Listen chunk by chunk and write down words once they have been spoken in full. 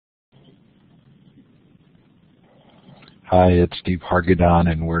Hi, it's Steve Hargadon,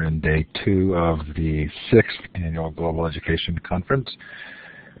 and we're in day 2 of the 6th Annual Global Education Conference.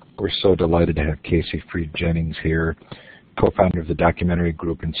 We're so delighted to have Kayce Freed Jennings here, co-founder of the documentary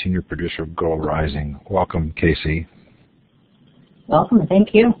group and senior producer of Girl Rising. Welcome, Kayce. Welcome, thank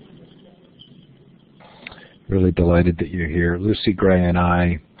you. Really delighted that you're here. Lucy Gray and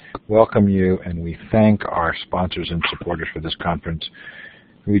I welcome you, and we thank our sponsors and supporters for this conference.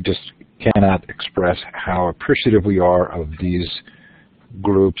 We just cannot express how appreciative we are of these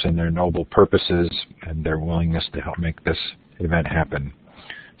groups and their noble purposes and their willingness to help make this event happen.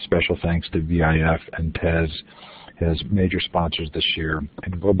 Special thanks to VIF and TES as major sponsors this year,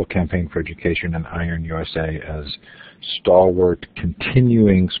 and Global Campaign for Education and Iron USA as stalwart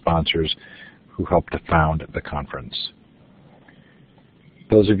continuing sponsors who helped to found the conference.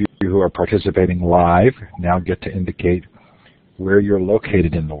 Those of you who are participating live now get to indicate where you're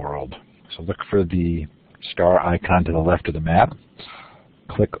located in the world. So look for the star icon to the left of the map.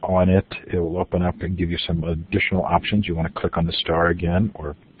 Click on it. It will open up and give you some additional options. You want to click on the star again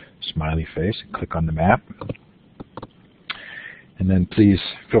or smiley face and click on the map. And then please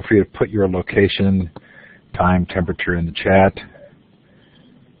feel free to put your location, time, temperature in the chat.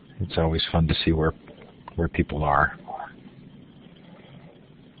 It's always fun to see where people are.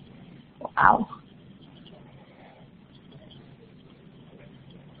 Wow.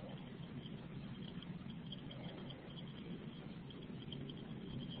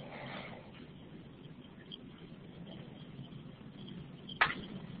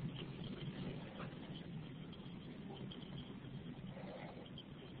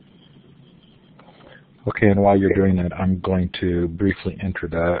 Okay, and while you're doing that, I'm going to briefly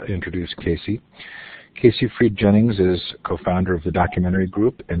introduce Kayce. Kayce Freed Jennings is co-founder of the documentary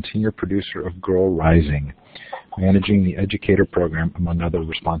group and senior producer of Girl Rising, managing the Educator program, among other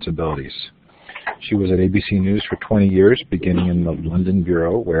responsibilities. She was at ABC News for 20 years, beginning in the London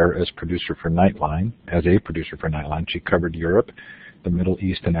bureau, where, as a producer for Nightline, she covered Europe, the Middle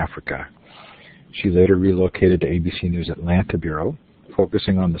East, and Africa. She later relocated to ABC News Atlanta bureau,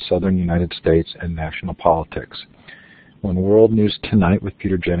 focusing on the southern United States and national politics. When World News Tonight with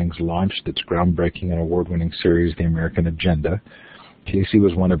Peter Jennings launched its groundbreaking and award-winning series, The American Agenda, Kayce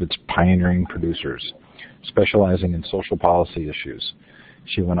was one of its pioneering producers, specializing in social policy issues.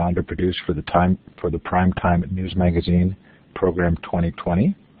 She went on to produce for the primetime news magazine Program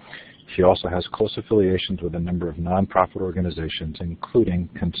 2020. She also has close affiliations with a number of nonprofit organizations, including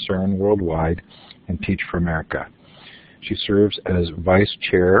Concern Worldwide and Teach for America. She serves as vice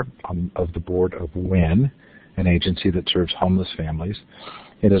chair of the board of WIN, an agency that serves homeless families.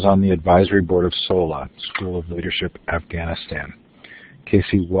 It is on the advisory board of SOLA, School of Leadership, Afghanistan.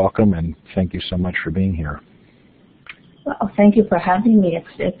 Kayce, welcome, and thank you so much for being here. Well, thank you for having me.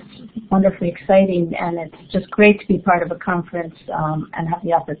 It's wonderfully exciting, and it's just great to be part of a conference and have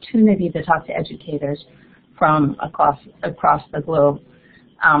the opportunity to talk to educators from across the globe.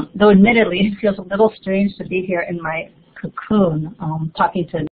 Though admittedly, it feels a little strange to be here in my cocoon, talking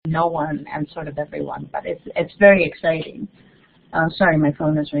to no one and sort of everyone, but it's very exciting. Sorry, my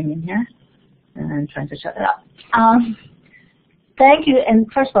phone is ringing here, and I'm trying to shut it up. Thank you, and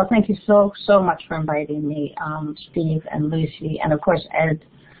first of all, thank you so much for inviting me, Steve and Lucy, and of course Ed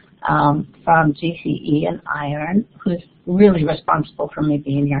from GCE and Iron, who's really responsible for me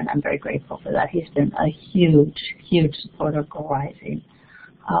being here, and I'm very grateful for that. He's been a huge supporter of Girl Rising.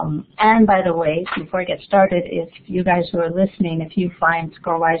 And by the way, before I get started, if you guys who are listening, if you find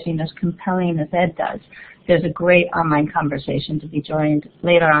Girl Rising as compelling as Ed does, there's a great online conversation to be joined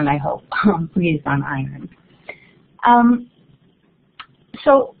later on, I hope, please, on Iron.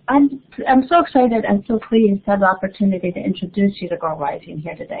 So I'm so excited and so pleased to have the opportunity to introduce you to Girl Rising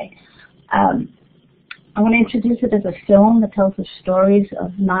here today. I want to introduce it as a film that tells the stories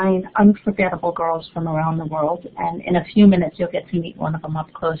of 9 unforgettable girls from around the world, and in a few minutes you'll get to meet one of them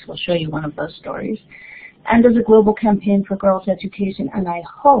up close. We'll show you one of those stories. And as a global campaign for girls' education, and I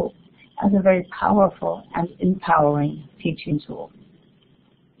hope as a very powerful and empowering teaching tool.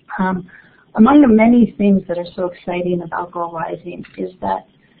 Among the many things that are so exciting about Girl Rising is that,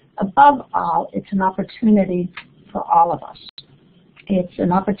 above all, it's an opportunity for all of us. It's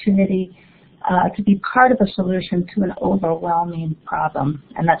an opportunity to be part of a solution to an overwhelming problem,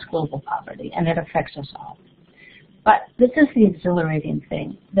 and that's global poverty, and it affects us all. But this is the exhilarating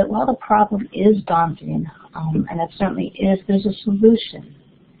thing, that while the problem is daunting, and it certainly is, there's a solution,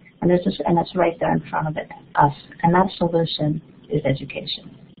 and it's right there in front of us, and that solution is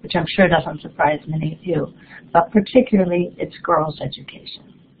education, which I'm sure doesn't surprise many of you, but particularly it's girls'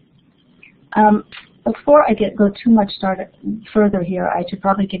 education. Before I go too much further here, I should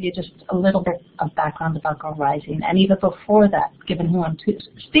probably give you just a little bit of background about Girl Rising. And even before that, given who I'm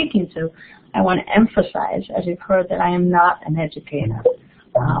speaking to, I want to emphasize, as you've heard, that I am not an educator.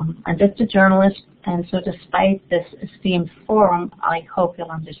 I'm just a journalist, and so despite this esteemed forum, I hope you'll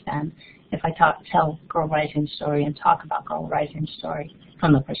understand if I tell Girl Rising story and talk about Girl Rising story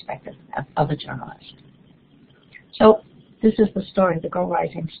from the perspective of a journalist. So this is the story, the Girl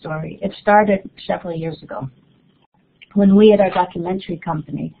Rising story. It started several years ago when we at our documentary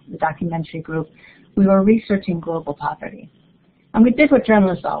company, the documentary group, we were researching global poverty. And we did what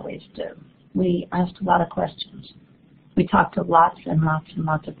journalists always do. We asked a lot of questions. We talked to lots and lots and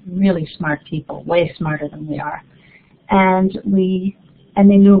lots of really smart people, way smarter than we are. And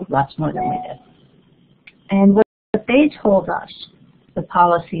they knew lots more than we did. And what they told us, the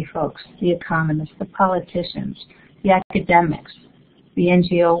policy folks, the economists, the politicians, the academics, the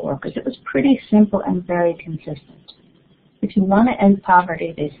NGO workers, it was pretty simple and very consistent. If you want to end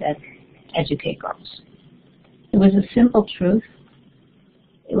poverty, they said, educate girls. It was a simple truth.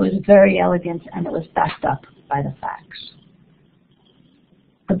 It was very elegant, and it was backed up by the facts.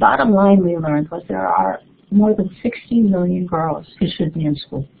 The bottom line we learned was there are more than 60 million girls who should be in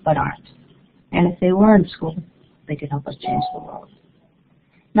school but aren't. And if they were in school, they could help us change the world.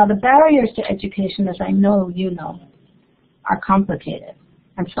 Now, the barriers to education, as I know you know, are complicated.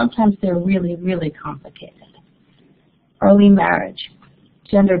 And sometimes they're really, really complicated. Early marriage,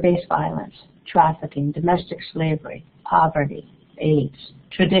 gender-based violence, trafficking, domestic slavery, poverty, AIDS,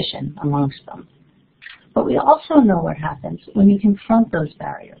 tradition amongst them. But we also know what happens when you confront those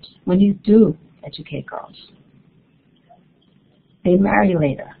barriers, when you do educate girls. They marry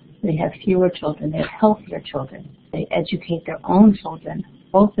later. They have fewer children. They have healthier children. They educate their own children,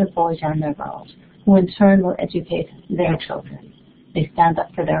 both their boys and their girls, who in turn will educate their children. They stand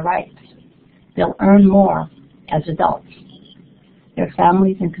up for their rights. They'll earn more as adults. Their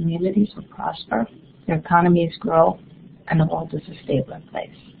families and communities will prosper, their economies grow, and the world is a stabler place.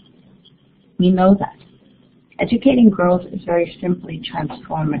 We know that. Educating girls is very simply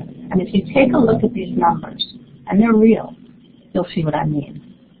transformative. And if you take a look at these numbers, and they're real, you'll see what I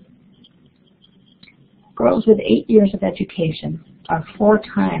mean. Girls with 8 years of education are 4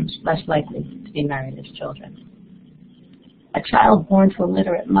 times less likely to be married as children. A child born to a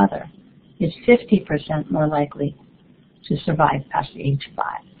literate mother is 50% more likely to survive past age 5.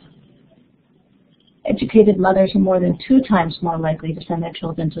 Educated mothers are more than 2 times more likely to send their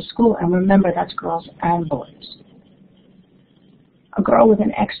children to school, and remember, that's girls and boys. A girl with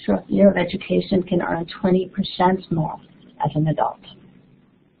an extra year of education can earn 20% more as an adult.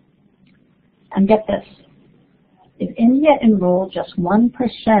 And get this, if India enrolled just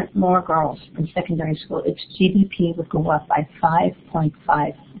 1% more girls in secondary school, its GDP would go up by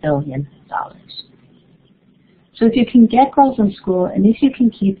 $5.5 billion. So if you can get girls in school, and if you can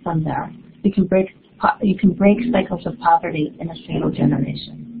keep them there, you can break cycles of poverty in a single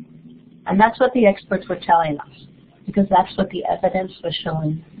generation. And that's what the experts were telling us, because that's what the evidence was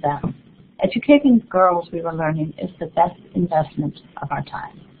showing them. Educating girls, we were learning, is the best investment of our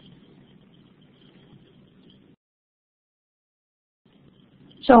time.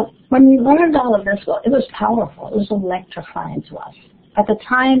 So when we learned all of this, well, it was powerful. It was electrifying to us. At the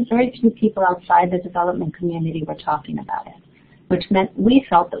time, very few people outside the development community were talking about it, which meant we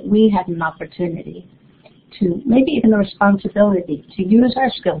felt that we had an opportunity to, maybe even a responsibility, to use our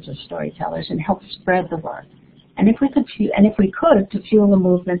skills as storytellers and help spread the word. And if we could, to fuel a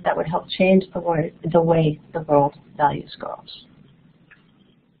movement that would help change the way the world values girls.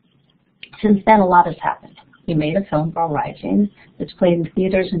 Since then, a lot has happened. We made a film, Girl Rising. It's played in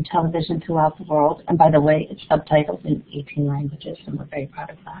theaters and television throughout the world. And by the way, it's subtitled in 18 languages, and we're very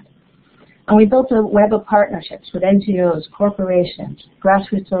proud of that. And we built a web of partnerships with NGOs, corporations,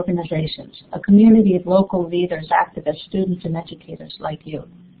 grassroots organizations, a community of local leaders, activists, students, and educators like you.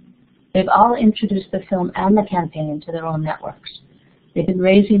 They've all introduced the film and the campaign to their own networks. They've been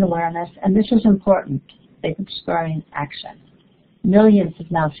raising awareness, and this is important. They've been spurring action. Millions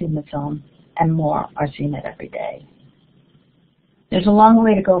have now seen the film, and more are seeing it every day. There's a long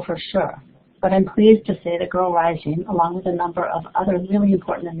way to go for sure, but I'm pleased to say that Girl Rising, along with a number of other really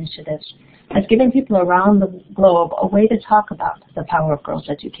important initiatives, has given people around the globe a way to talk about the power of girls'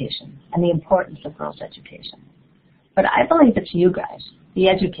 education and the importance of girls' education. But I believe it's you guys, the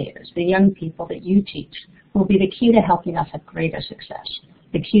educators, the young people that you teach, who will be the key to helping us have greater success,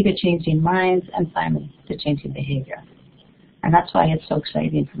 the key to changing minds, and finally, to changing behavior. And that's why it's so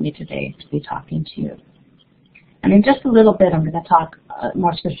exciting for me today to be talking to you. And in just a little bit, I'm going to talk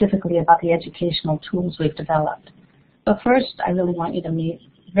more specifically about the educational tools we've developed. But first, I really want you to meet,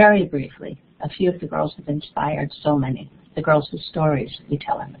 very briefly, A few of the girls have inspired so many, the girls whose stories we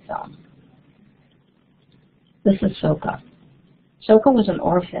tell in the film. This is Soka. Soka was an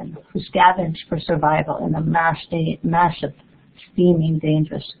orphan who scavenged for survival in the massive, steaming,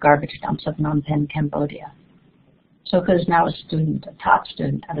 dangerous garbage dumps of Phnom Penh, Cambodia. Soka is now a student, a top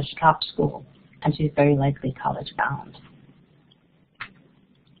student at a top school, and she's very likely college-bound.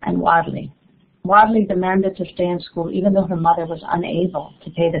 And Wadley. Wadley demanded to stay in school even though her mother was unable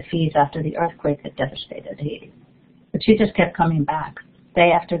to pay the fees after the earthquake that devastated Haiti. But she just kept coming back,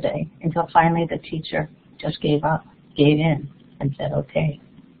 day after day, until finally the teacher just gave in, and said, okay.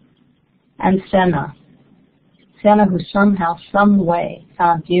 And Senna, who somehow, some way,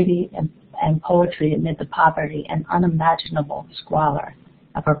 found beauty and poetry amid the poverty and unimaginable squalor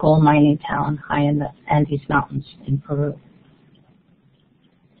of her gold mining town high in the Andes Mountains in Peru.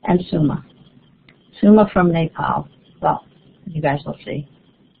 And Suma from Nepal. Well, you guys will see.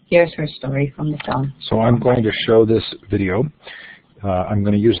 Here's her story from the film. So I'm going to show this video. I'm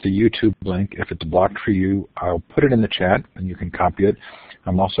going to use the YouTube link. If it's blocked for you, I'll put it in the chat and you can copy it.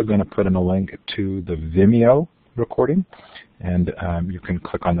 I'm also going to put in a link to the Vimeo recording, and you can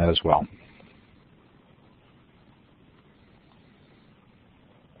click on that as well.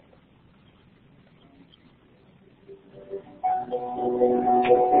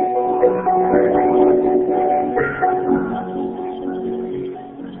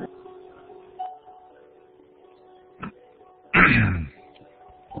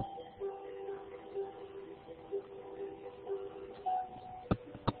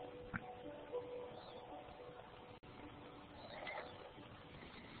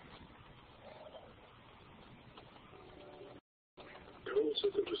 Girls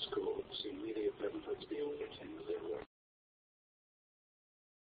who go to school see media benefits beyond getting their work.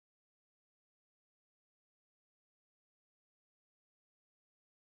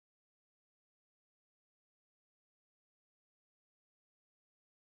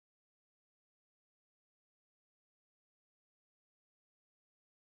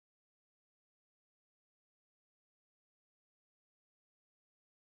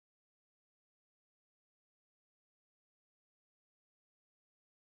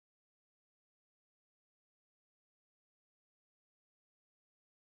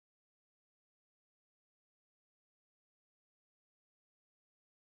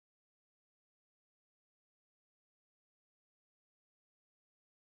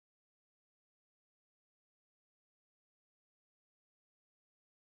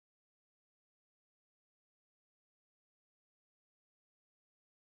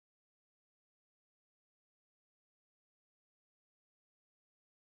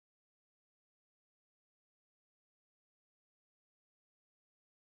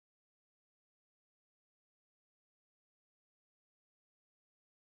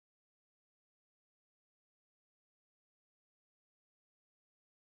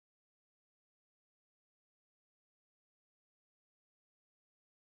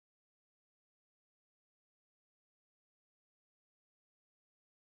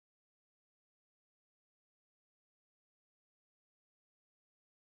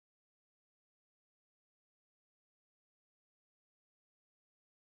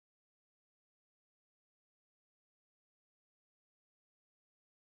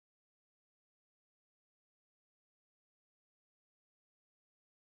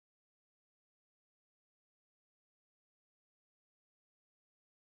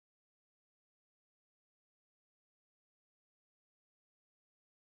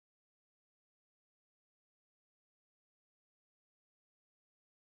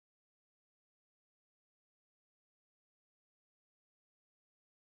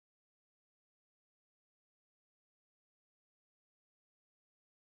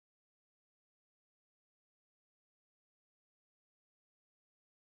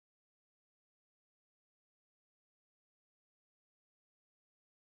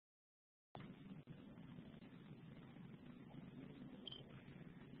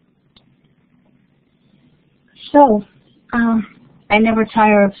 So, I never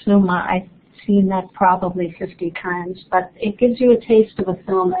tire of Suma. I've seen that probably 50 times, but it gives you a taste of a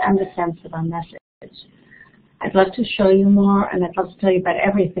film and a sense of a message. I'd love to show you more, and I'd love to tell you about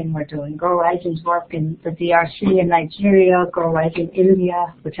everything we're doing. Girl Rising's work in the DRC in Nigeria, Girl Rising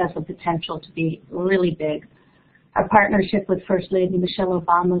India, which has the potential to be really big. Our partnership with First Lady Michelle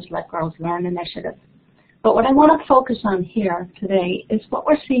Obama's Let Girls Learn initiative. But what I want to focus on here today is what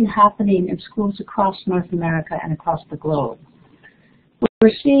we're seeing happening in schools across North America and across the globe. We're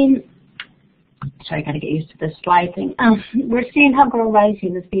seeing, sorry, I got to get used to this slide thing. We're seeing how Girl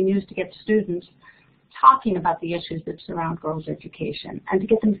Rising is being used to get students talking about the issues that surround girls' education and to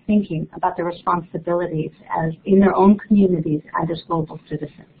get them thinking about their responsibilities as in their own communities and as global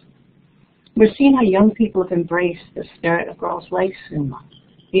citizens. We're seeing how young people have embraced the spirit of girls like Suma,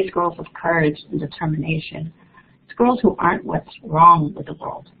 these girls of courage and determination. It's girls who aren't what's wrong with the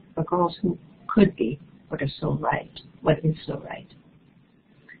world, but girls who could be what is so right.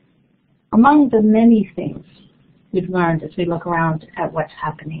 Among the many things we've learned as we look around at what's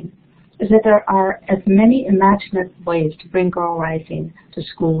happening is that there are as many imaginative ways to bring Girl Rising to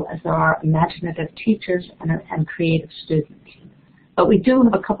school as there are imaginative teachers and creative students. But we do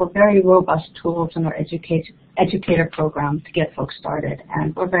have a couple of very robust tools in our educator program to get folks started,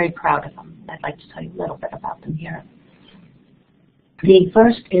 and we're very proud of them. I'd like to tell you a little bit about them here. The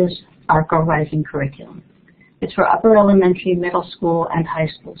first is our Girl Rising curriculum. It's for upper elementary, middle school, and high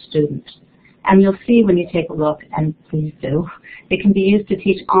school students. And you'll see when you take a look, and please do, it can be used to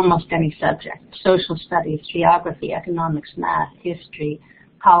teach almost any subject: social studies, geography, economics, math, history,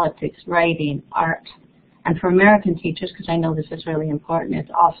 politics, writing, art. And for American teachers, because I know this is really important, it's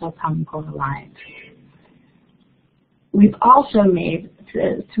also Common Core Alliance. We've also made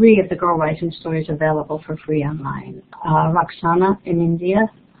 3 of the Girl Rising stories available for free online. Roxana in India,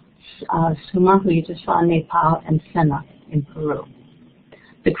 Suma, who you just saw in Nepal, and Sena in Peru.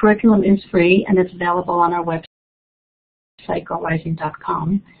 The curriculum is free, and it's available on our website,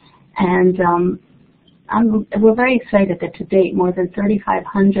 girlrising.com. And we're very excited that to date, more than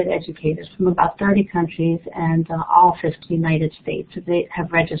 3,500 educators from about 30 countries and all 50 United States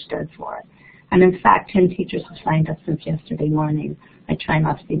have registered for it. And in fact, 10 teachers have signed up since yesterday morning. I try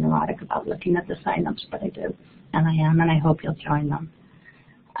not to be neurotic about looking at the sign-ups, but I do, and I am, and I hope you'll join them.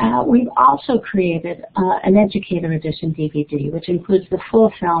 We've also created an Educator Edition DVD, which includes the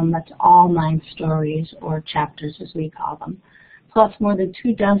full film. That's all 9 stories, or chapters as we call them, plus more than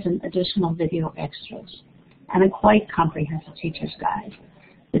 24 additional video extras, and a quite comprehensive teacher's guide.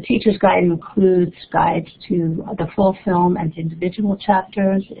 The teacher's guide includes guides to the full film and individual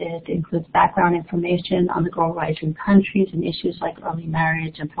chapters. It includes background information on the Girl Rising countries and issues like early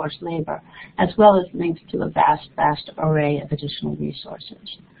marriage and forced labor, as well as links to a vast array of additional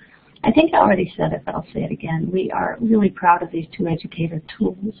resources. I think I already said it, but I'll say it again. We are really proud of these 2 educator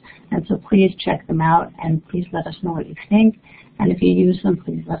tools, and so please check them out, and please let us know what you think. And if you use them,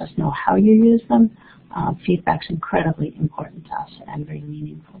 please let us know how you use them. Feedback's incredibly important to us and very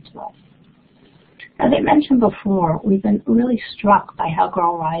meaningful to us. As I mentioned before, we've been really struck by how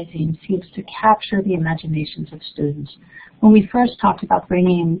Girl Rising seems to capture the imaginations of students. When we first talked about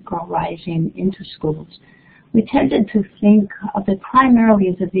bringing Girl Rising into schools, we tended to think of it primarily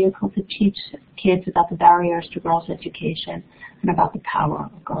as a vehicle to teach kids about the barriers to girls' education and about the power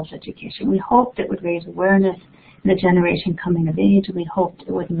of girls' education. We hoped it would raise awareness in the generation coming of age, and we hoped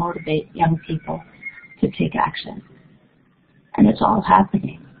it would motivate young people to take action. And it's all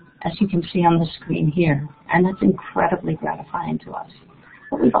happening, as you can see on the screen here, and that's incredibly gratifying to us.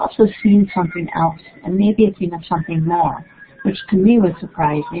 But we've also seen something else, and maybe it's even something more, which to me was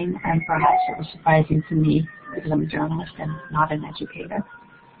surprising, and perhaps it was surprising to me because I'm a journalist and not an educator.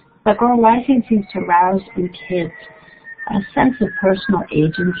 But Girl Rising seems to rouse in kids a sense of personal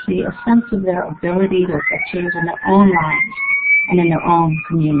agency, a sense of their ability to affect change in their own lives and in their own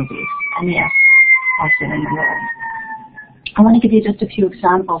communities, and yes, also in the world. I want to give you just a few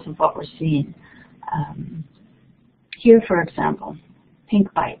examples of what we're seeing. Here, for example,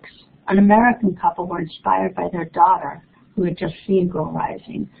 Pink Bikes. An American couple were inspired by their daughter, who had just seen Girl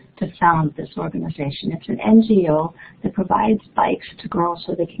Rising, to found this organization. It's an NGO that provides bikes to girls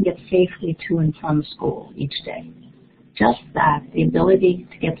so they can get safely to and from school each day. Just that, the ability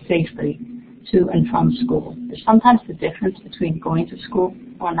to get safely to and from school, is sometimes the difference between going to school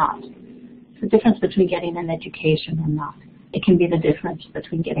or not. It's the difference between getting an education or not. It can be the difference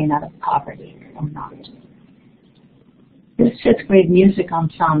between getting out of poverty or not. This 5th grade music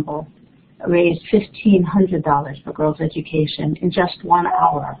ensemble raised $1,500 for girls' education in just 1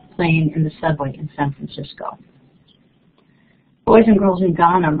 hour playing in the subway in San Francisco. Boys and girls in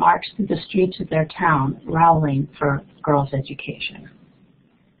Ghana marched through the streets of their town, rallying for girls' education.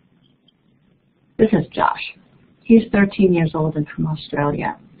 This is Josh. He's 13 years old and from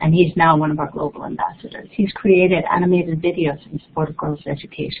Australia, and he's now one of our global ambassadors. He's created animated videos in support of girls'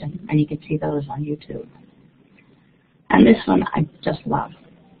 education, and you can see those on YouTube. And this one I just love.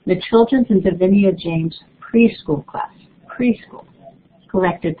 The children's in Davinia James preschool class,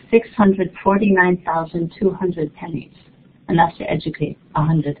 collected 649,200 pennies, enough to educate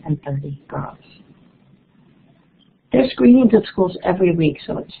 130 girls. There's screenings at schools every week,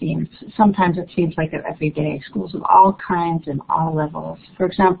 so it seems. Sometimes it seems like they're every day. Schools of all kinds and all levels. For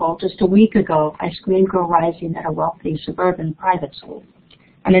example, just a week ago, I screened Girl Rising at a wealthy suburban private school.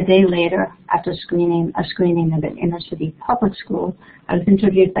 And a day later, after a screening at an inner-city public school, I was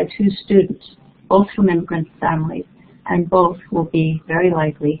interviewed by 2 students, both from immigrant families, and both will be very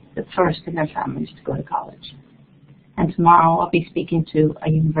likely the first in their families to go to college. And tomorrow, I'll be speaking to a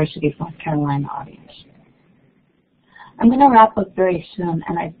University of North Carolina audience. I'm going to wrap up very soon,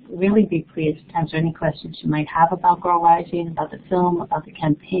 and I'd really be pleased to answer any questions you might have about Girl Rising, about the film, about the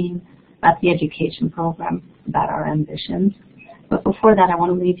campaign, about the education program, about our ambitions. But before that, I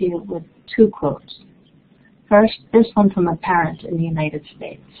want to leave you with 2 quotes. First, this one from a parent in the United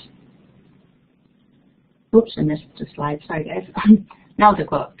States. Oops, I missed the slide. Sorry, guys. Now the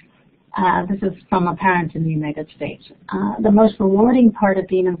quote. This is from a parent in the United States. The most rewarding part of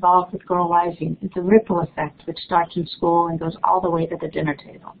being involved with Girl Rising is the ripple effect which starts in school and goes all the way to the dinner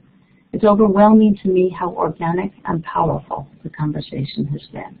table. It's overwhelming to me how organic and powerful the conversation has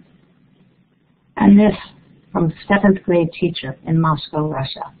been. And this from a 7th grade teacher in Moscow,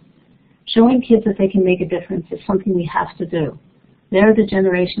 Russia. Showing kids that they can make a difference is something we have to do. They're the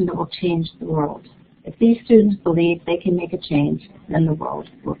generation that will change the world. If these students believe they can make a change, then the world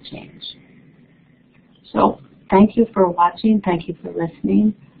will change. So thank you for watching. Thank you for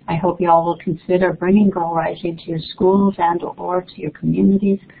listening. I hope you all will consider bringing Girl Rising to your schools and or to your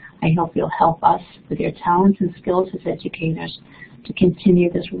communities. I hope you'll help us with your talents and skills as educators to continue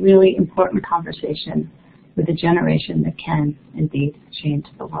this really important conversation with a generation that can indeed change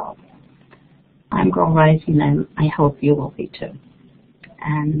the world. I'm Girl Rising, and I hope you will be too.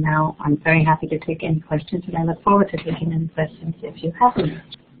 And now I'm very happy to take any questions, and I look forward to taking any questions if you have any.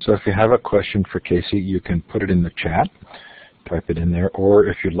 So if you have a question for Kayce, you can put it in the chat, type it in there, or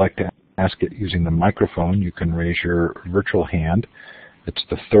if you'd like to ask it using the microphone, you can raise your virtual hand. It's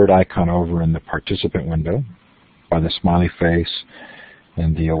the 3rd icon over in the participant window by the smiley face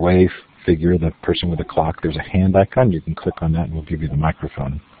and the away figure, the person with the clock. There's a hand icon. You can click on that and we'll give you the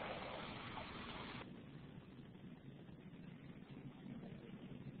microphone.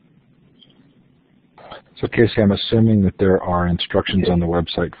 So Kayce, I'm assuming that there are instructions on the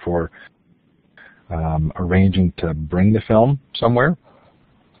website for arranging to bring the film somewhere?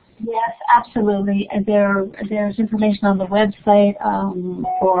 Yes, absolutely. And there's information on the website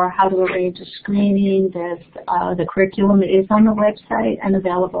for how to arrange a screening. There's the curriculum is on the website and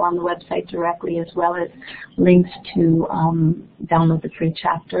available on the website directly, as well as links to download the free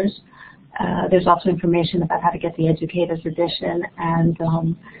chapters. There's also information about how to get the Educator's Edition, and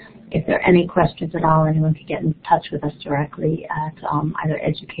if there are any questions at all, anyone can get in touch with us directly at either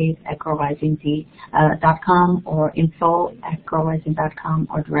educate@girlrising.com or info@girlrising.com,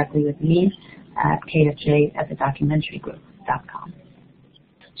 or directly with me at kfj@thedocumentaryGroup.com.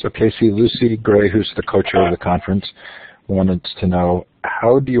 So Kayce, Lucy Gray, who's the co-chair of the conference, wanted to know,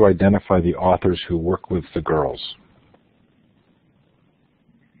 how do you identify the authors who work with the girls?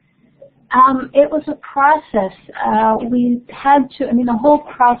 It was a process. We had to, the whole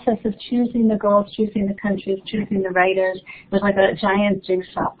process of choosing the girls, choosing the countries, choosing the writers, was like a giant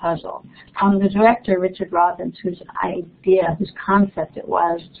jigsaw puzzle. The director, Richard Robbins, whose concept it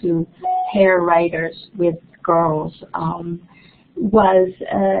was to pair writers with girls,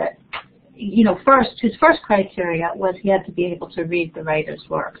 his first criteria was he had to be able to read the writer's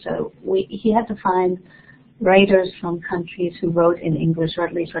work. So he had to find writers from countries who wrote in English, or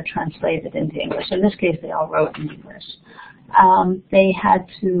at least were translated into English. In this case, they all wrote in English.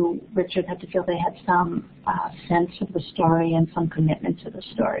 Richard had to feel they had some sense of the story and some commitment to the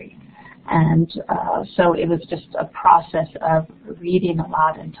story. And so it was just a process of reading a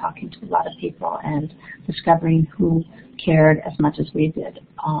lot and talking to a lot of people and discovering who cared as much as we did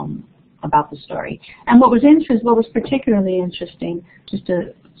about the story. And what was particularly interesting, just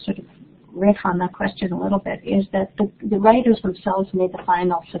to sort of riff on that question a little bit, is that the writers themselves made the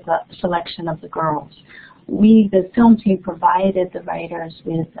final selection of the girls. The film team, provided the writers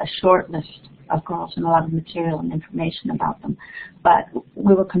with a short list of girls and a lot of material and information about them, but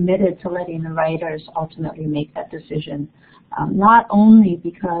we were committed to letting the writers ultimately make that decision, not only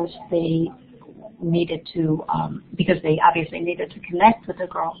because they obviously needed to connect with the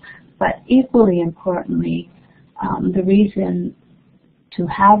girls, but equally importantly, the reason to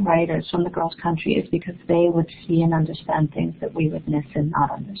have writers from the girls' country is because they would see and understand things that we would miss and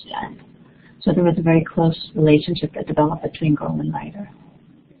not understand. So there was a very close relationship that developed between girl and writer.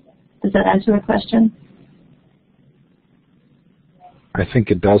 Does that answer the question? I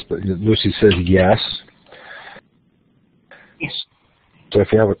think it does, but Lucy says yes. Yes. So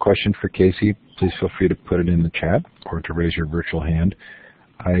if you have a question for Kayce, please feel free to put it in the chat or to raise your virtual hand.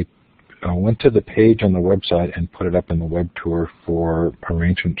 I went to the page on the website and put it up in the web tour for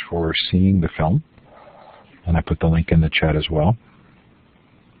arrangements for seeing the film, and I put the link in the chat as well.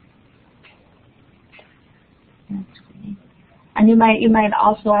 And you might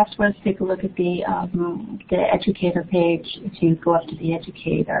also afterwards take a look at the educator page. If you go up to the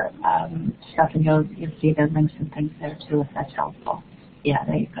educator stuff, and you'll see the links and things there too, if that's helpful. Yeah,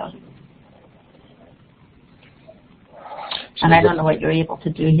 there you go. So and I don't know what you're able to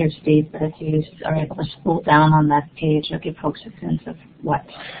do here, Steve, but if you are able to scroll down on that page, you'll give folks a sense of what.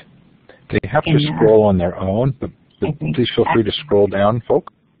 They have to scroll on their own, but please feel free to scroll down,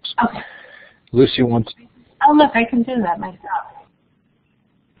 folks. Okay. Lucy wants. Oh, look, I can do that myself.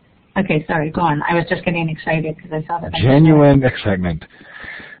 Okay, sorry, go on. I was just getting excited because I saw that. Genuine excitement.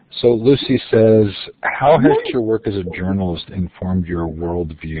 So Lucy says, how has your work as a journalist informed your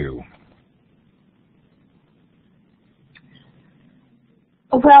worldview?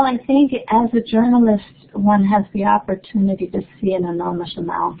 Well, I think as a journalist, one has the opportunity to see an enormous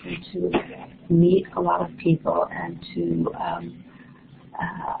amount and to meet a lot of people and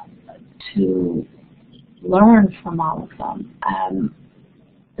to learn from all of them.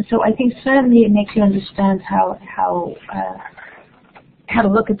 So I think certainly it makes you understand how to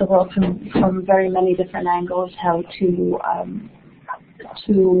look at the world from very many different angles, how to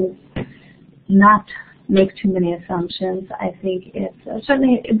not make too many assumptions. I think it's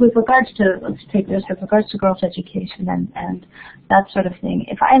certainly with regards to, let's take this, with regards to girls' education and that sort of thing.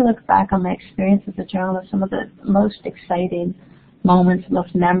 If I look back on my experience as a journalist, some of the most exciting moments,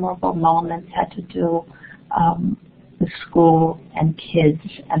 most memorable moments had to do with school and kids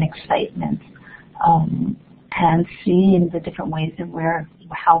and excitement, and seeing the different ways in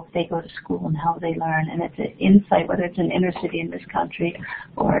how they go to school and how they learn. And it's an insight, whether it's an inner city in this country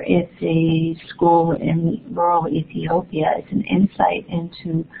or it's a school in rural Ethiopia, it's an insight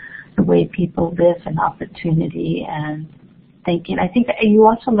into the way people live and opportunity and thinking. I think that you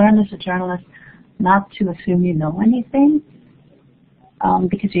also learn as a journalist not to assume you know anything,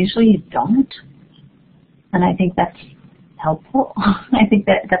 because usually you don't. And I think that's helpful. I think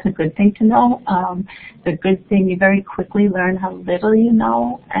that's a good thing to know. It's a good thing you very quickly learn how little you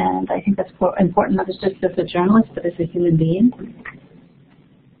know, and I think that's important not just as a journalist, but as a human being.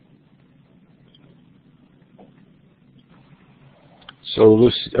 So,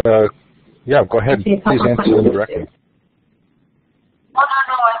 Lucy, yeah, go ahead. Please answer them directly. Oh,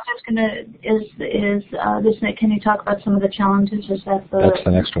 no, I was just going to, can you talk about some of the challenges? Is that That's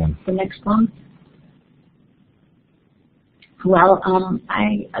the next one. The next one? Well,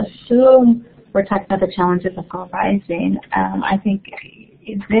 I assume we're talking about the challenges of Girl Rising. I think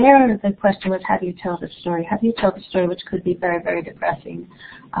there the question was, how do you tell the story? How do you tell the story which could be very, very depressing,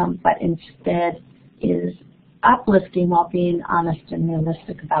 but instead is uplifting while being honest and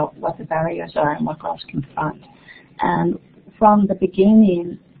realistic about what the barriers are and what girls confront. And from the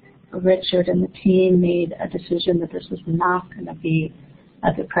beginning, Richard and the team made a decision that this was not going to be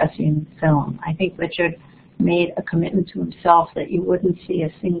a depressing film. I think Richard made a commitment to himself that you wouldn't see a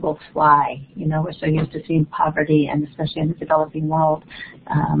single fly. You know, we're so used to seeing poverty, and especially in the developing world,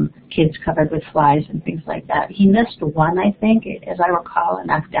 kids covered with flies and things like that. He missed one, I think. As I recall, in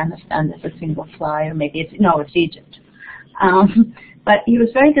Afghanistan, there's a single fly, or maybe it's Egypt. But he was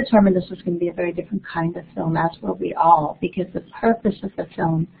very determined this was going to be a very different kind of film, as were we all, because the purpose of the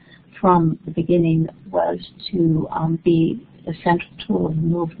film from the beginning was to be a central tool of the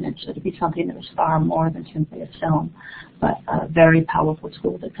movement, so to be something that was far more than simply a film, but a very powerful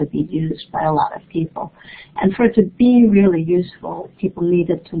tool that could be used by a lot of people. And for it to be really useful, people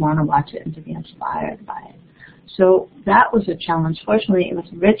needed to want to watch it and to be inspired by it. So that was a challenge. Fortunately, it was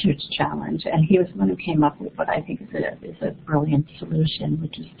Richard's challenge, and he was the one who came up with what I think is a brilliant solution,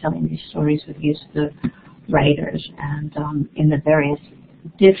 which is telling these stories with use of the writers and in the various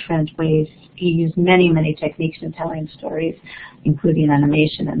different ways. He used many, many techniques in telling stories, including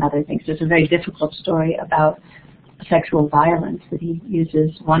animation and other things. There's a very difficult story about sexual violence that he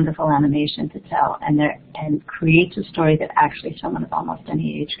uses wonderful animation to tell, and creates a story that actually someone of almost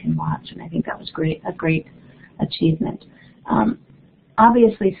any age can watch. And I think that was a great achievement.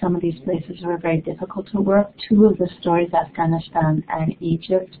 Obviously, some of these places were very difficult to work. Two of the stories, Afghanistan and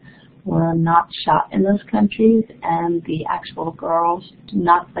Egypt, were not shot in those countries, and the actual girls do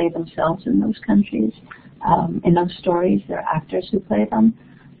not play themselves in those countries. In those stories, they're actors who play them.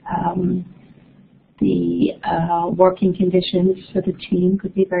 The working conditions for the team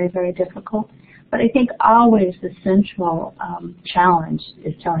could be very, very difficult. But I think always the central challenge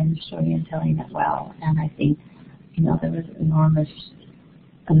is telling the story and telling it well. And I think, there was enormous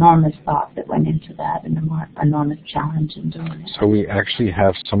enormous thought that went into that and enormous challenge in doing it. So we actually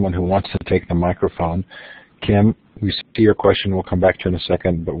have someone who wants to take the microphone. Kim, we see your question. We'll come back to you in a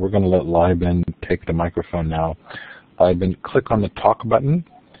second, but we're going to let Liban take the microphone now. Liban, click on the talk button.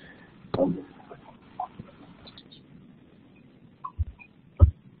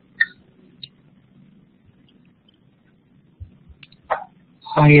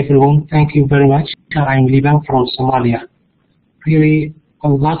 Hi everyone, thank you very much. I'm Liban from Somalia. Really, I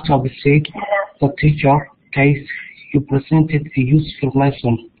would like to appreciate the teacher, Kayce. You presented a useful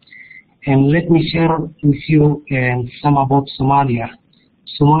lesson. And let me share with you some about Somalia.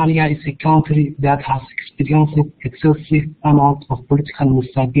 Somalia is a country that has experienced excessive amount of political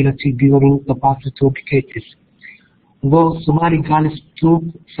instability during the past 2 decades. Though Somali girls took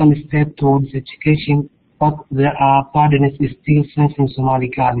some steps towards education, but there are burdens still facing Somali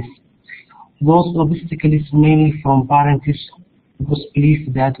girls. Those obstacles mainly from parents who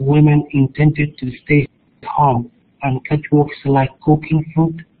believe that women intended to stay at home and catch works like cooking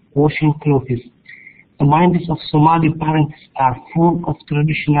food, washing clothes. The minds of Somali parents are full of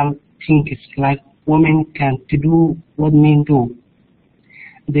traditional things like women can't do what men do.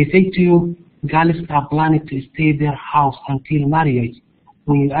 They say to you, girls are planning to stay their house until marriage.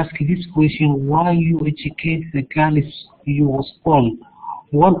 When you ask this question, why you educate the girls you was born?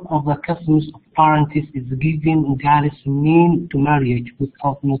 One of the customs of parents is giving girls men to marriage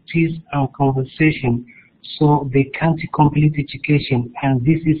without notice and conversation, so they can't complete education, and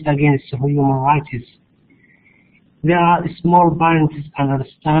this is against human rights. There are small parents who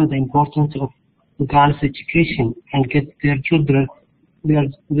understand the importance of girls' education and get their children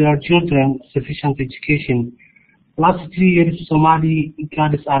sufficient education. Last 3 years, Somali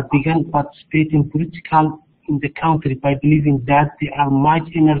girls are began participating politically in the country by believing that they are much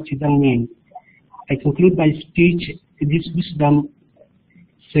energy than men. I conclude my speech this wisdom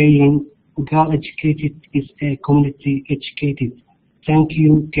saying, girl educated is a community educated. Thank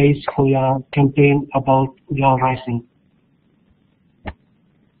you, Kayce, for your campaign about girl rising.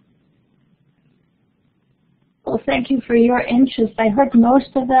 Well, thank you for your interest. I heard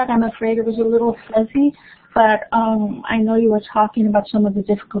most of that. I'm afraid it was a little fuzzy, but I know you were talking about some of the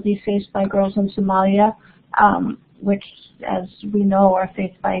difficulties faced by girls in Somalia, which, as we know, are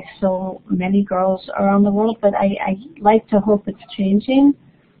faced by so many girls around the world. But I like to hope it's changing.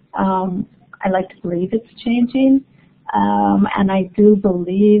 I like to believe it's changing, and I do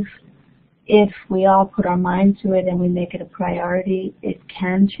believe if we all put our mind to it and we make it a priority, it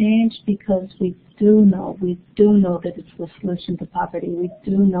can change, because we do know that it's the solution to poverty. We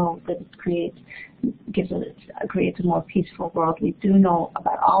do know that it creates a more peaceful world. We do know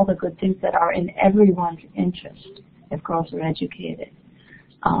about all the good things that are in everyone's interest if girls are educated.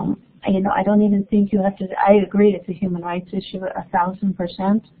 I don't even think you have to. I agree, it's a human rights issue,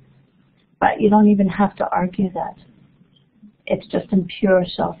 1,000%. But you don't even have to argue that. It's just in pure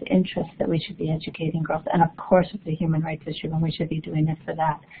self-interest that we should be educating girls. And of course it's a human rights issue and we should be doing it for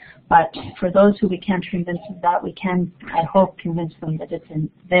that. But for those who we can't convince of that, we can, I hope, convince them that it's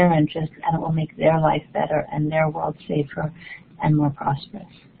in their interest and it will make their life better and their world safer and more prosperous.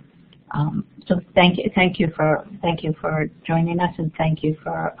 So thank you for joining us, and thank you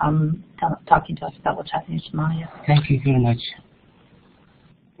for talking to us about what's happening in Somalia. Thank you very much.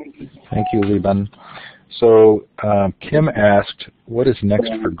 Thank you, Liban. So Kim asked, what is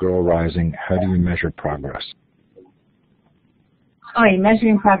next for Girl Rising? How do you measure progress?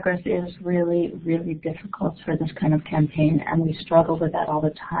 Measuring progress is really, really difficult for this kind of campaign, and we struggle with that all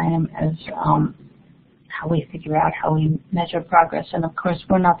the time as how we figure out how we measure progress. And of course,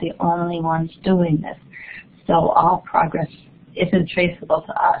 we're not the only ones doing this, so all progress isn't traceable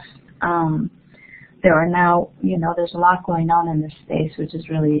to us. There are now, there's a lot going on in this space, which is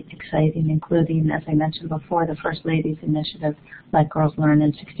really exciting, including, as I mentioned before, the First Lady's initiative, Let Girls Learn,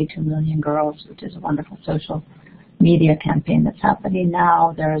 and 62 Million Girls, which is a wonderful social media campaign that's happening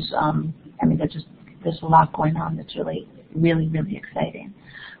now. There's a lot going on that's really, really, really exciting.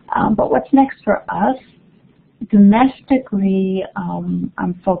 But what's next for us? Domestically,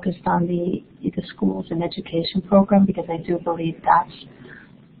 I'm focused on the schools and education program, because I do believe that's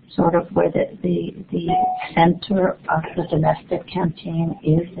sort of where the center of the domestic campaign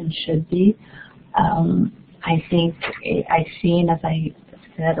is and should be. I think I've seen, as I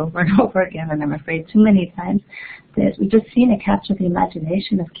said over and over again, and I'm afraid too many times, that we've just seen it capture the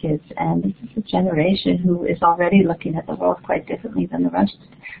imagination of kids, and this is a generation who is already looking at the world quite differently than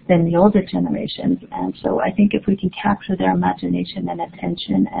the older generations. And so I think if we can capture their imagination and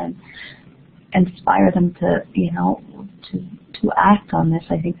attention and inspire them to act on this,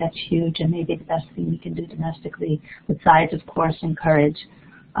 I think that's huge, and maybe the best thing we can do domestically, besides, of course, encourage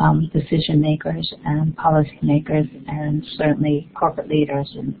decision makers and policy makers, and certainly corporate leaders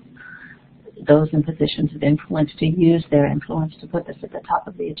and those in positions of influence to use their influence to put this at the top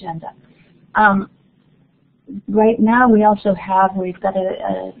of the agenda. Right now, we've got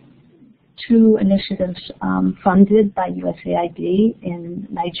two initiatives funded by USAID in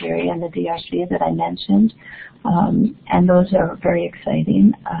Nigeria and the DRC that I mentioned, and those are very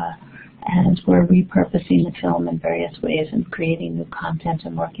exciting. And we're repurposing the film in various ways and creating new content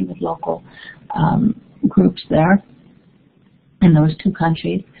and working with local groups there in those two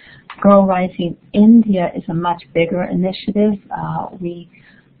countries. Girl Rising India is a much bigger initiative. We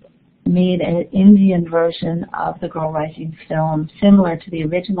made an Indian version of the Girl Rising film similar to the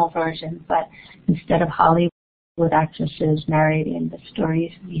original version, but instead of Hollywood actresses narrating the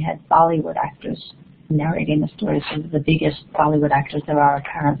stories, we had Bollywood actors narrating the stories. Some of the biggest Bollywood actors there are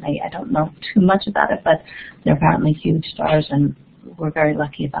currently. I don't know too much about it, but they're apparently huge stars, and we're very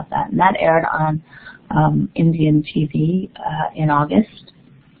lucky about that. And that aired on Indian TV in August.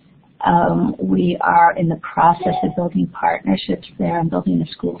 We are in the process of building partnerships there and building a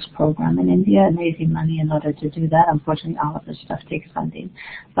schools program in India and raising money in order to do that. Unfortunately, all of this stuff takes funding.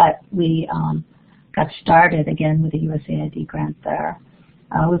 But we got started again with a USAID grant there.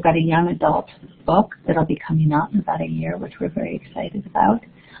 We've got a young adult book that'll be coming out in about a year, which we're very excited about.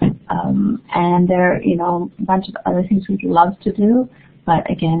 And there are, a bunch of other things we'd love to do. But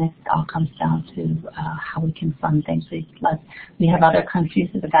again, it all comes down to how we can fund things. We have other countries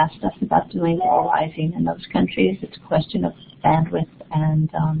that have asked us about doing Girl Rising in those countries. It's a question of bandwidth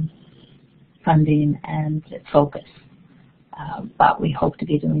and funding and focus. But we hope to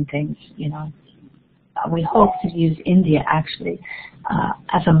be doing things, we hope to use India actually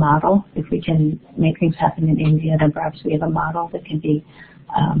as a model. If we can make things happen in India, then perhaps we have a model that can be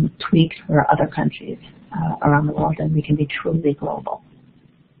tweaked for other countries around the world, and we can be truly global.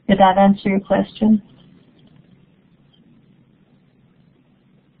 Did that answer your question?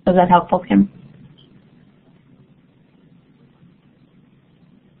 Was that helpful, Kim?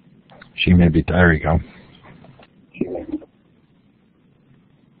 She may be, there you go.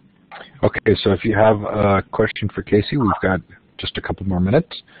 Okay, so if you have a question for Kayce, we've got just a couple more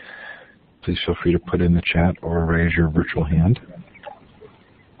minutes. Please feel free to put in the chat or raise your virtual hand.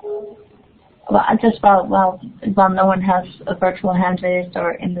 Well, while no one has a virtual hand raised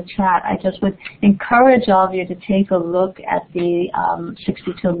or in the chat, I just would encourage all of you to take a look at the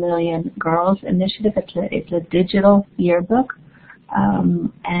 62 Million Girls Initiative. It's a digital yearbook,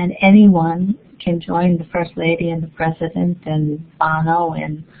 and anyone can join the First Lady and the President and Bono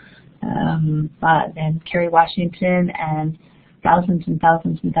and Kerry Washington and thousands and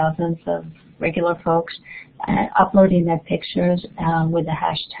thousands and thousands of regular folks uploading their pictures with the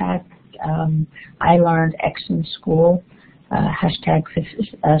hashtag I learned X in school, hashtag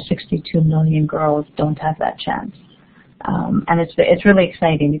 62 million girls don't have that chance. And it's really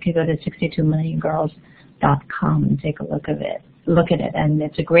exciting. You can go to 62milliongirls.com and take a look at it. And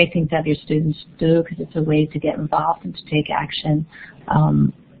it's a great thing to have your students do because it's a way to get involved and to take action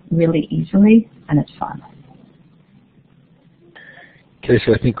really easily, and it's fun. Kayce,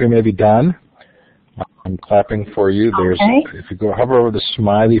 I think we may be done. I'm clapping for you. There's, okay. If you go hover over the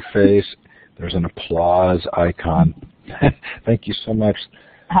smiley face, there's an applause icon. Thank you so much.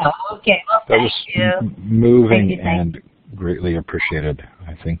 Oh, okay. Well, that was you. moving and greatly appreciated.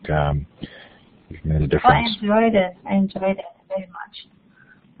 I think you've made a difference. Well, I enjoyed it very much.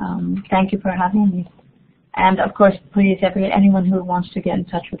 Thank you for having me. And of course, please, anyone who wants to get in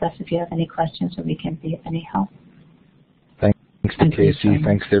touch with us if you have any questions or we can be of any help. Thanks to Kayce.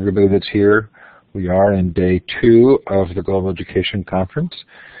 Thanks to everybody that's here. We are in day 2 of the Global Education Conference.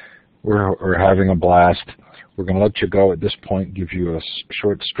 We're having a blast. We're going to let you go at this point, give you a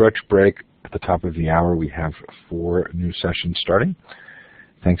short stretch break. At the top of the hour, we have 4 new sessions starting.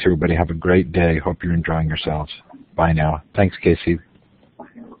 Thanks, everybody. Have a great day. Hope you're enjoying yourselves. Bye now. Thanks, Kayce.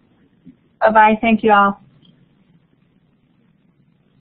 Bye-bye. Thank you all.